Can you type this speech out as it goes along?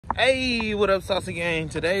Hey, what up, Saucy Gang?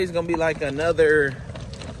 Today is gonna be like another,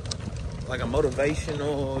 like a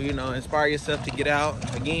motivational, you know, inspire yourself to get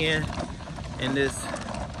out again in this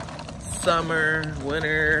summer,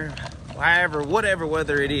 winter, whatever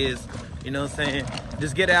weather it is. You know what I'm saying?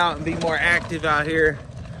 Just get out and be more active out here.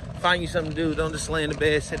 Find you something to do. Don't just lay in the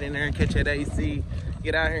bed, sit in there and catch that AC.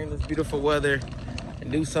 Get out here in this beautiful weather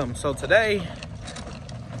and do something. So today,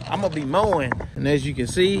 I'm gonna be mowing. And as you can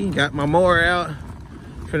see, got my mower out.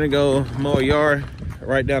 Finna go mow a yard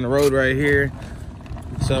right down the road right here.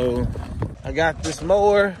 So I got this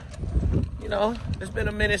mower. You know, it's been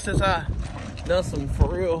a minute since I done some for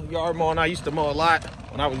real yard mowing. I used to mow a lot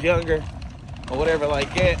when I was younger or whatever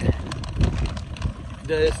like that.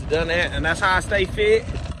 Just done that, and that's how I stay fit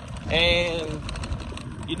and,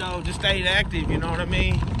 you know, just staying active, you know what I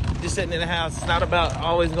mean? Just sitting in the house. It's not about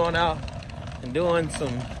always going out and doing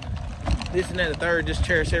some this and that and the third. Just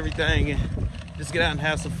cherish everything and just get out and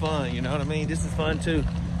have some fun, you know what I mean? This is fun too.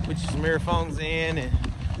 Put some earphones in and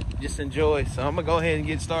just enjoy. So I'm gonna go ahead and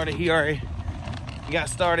get started. He already got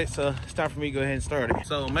started, so it's time for me to go ahead and start it.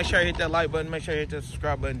 So make sure you hit that like button, make sure you hit that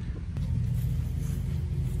subscribe button.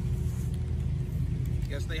 You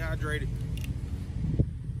gotta stay hydrated.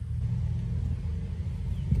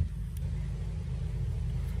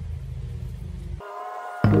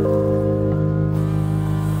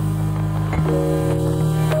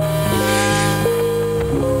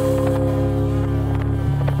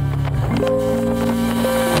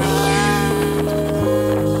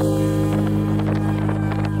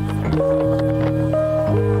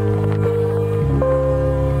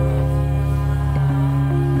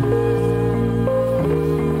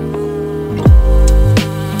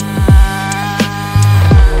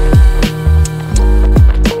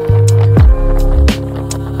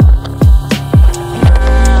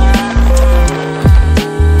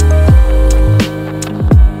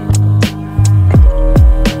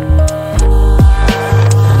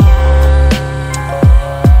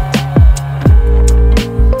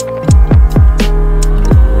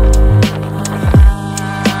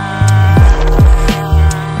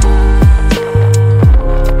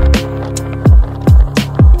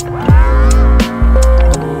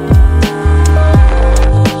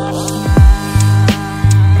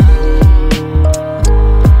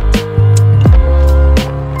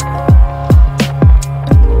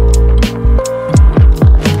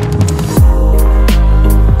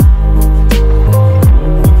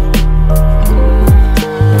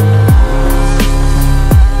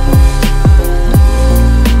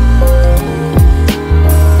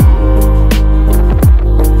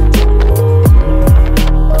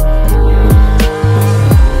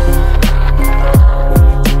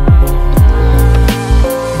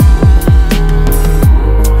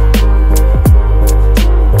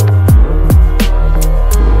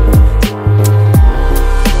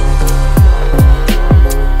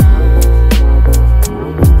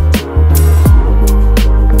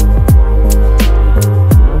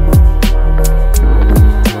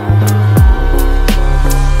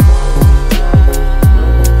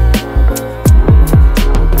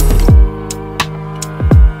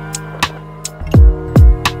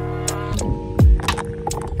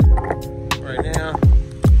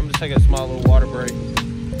 Take a small little water break.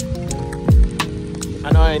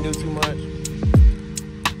 I know I ain't do too much,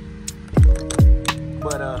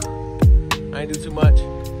 but I ain't do too much.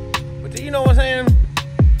 But you know what I'm saying?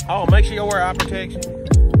 Oh, make sure you wear eye protection.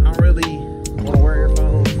 I don't really want to wear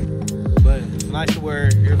earphones, but it's nice to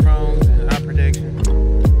wear earphones and eye protection.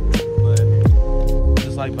 But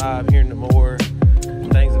just like vibe, hearing the more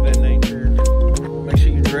things of that nature. Make sure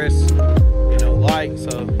you dress, you know, light,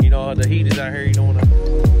 so you know the heat is out here. You don't want to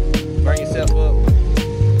burn yourself up.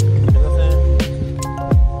 You know what I'm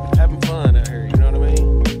saying? Having fun out here, you know what I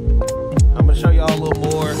mean? I'm gonna show y'all a little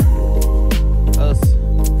more us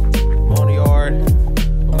on the yard.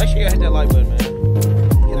 But make sure you hit that like button, man.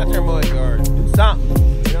 Get out there and mow the yard. Do something.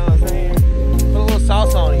 You know what I'm saying? Put a little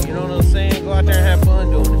sauce on it, you know what I'm saying?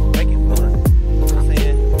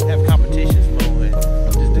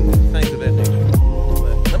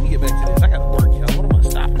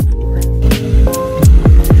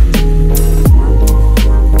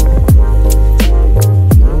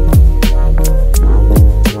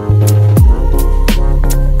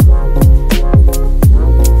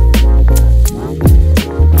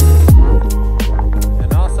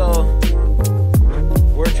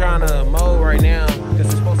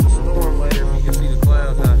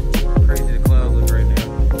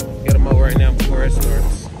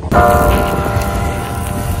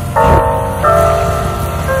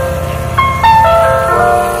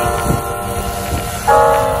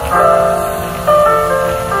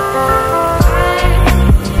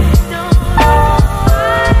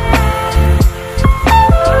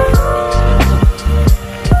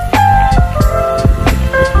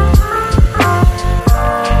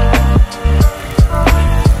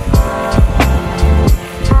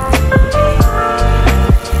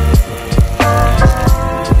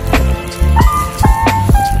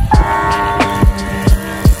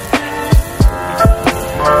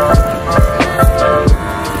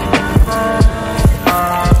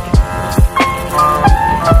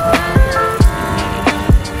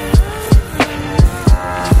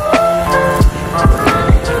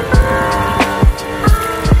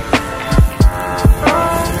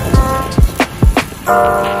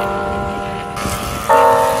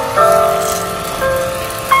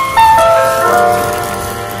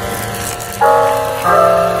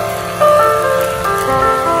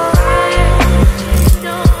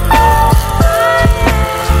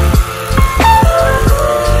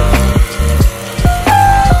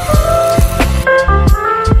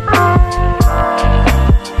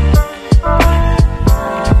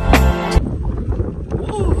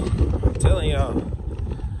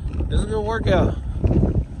 This is a good workout.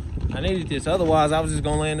 I needed this. Otherwise, I was just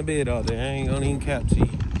gonna lay in the bed all day. I ain't gonna even cap to you.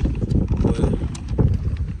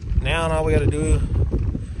 But now all we gotta do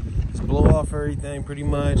is blow off everything pretty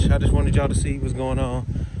much. I just wanted y'all to see what's going on.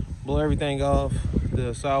 Blow everything off,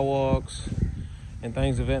 the sidewalks and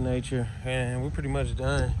things of that nature. And we're pretty much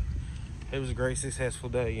done. It was a great, successful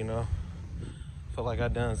day, you know. Felt like I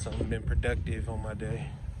done something, been productive on my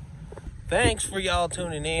day. Thanks for y'all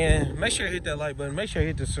tuning in. Make sure you hit that like button. Make sure you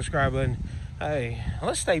hit the subscribe button. Hey,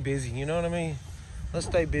 let's stay busy, you know what I mean? Let's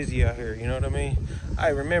stay busy out here, you know what I mean?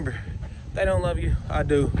 Hey, remember, they don't love you, I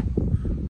do.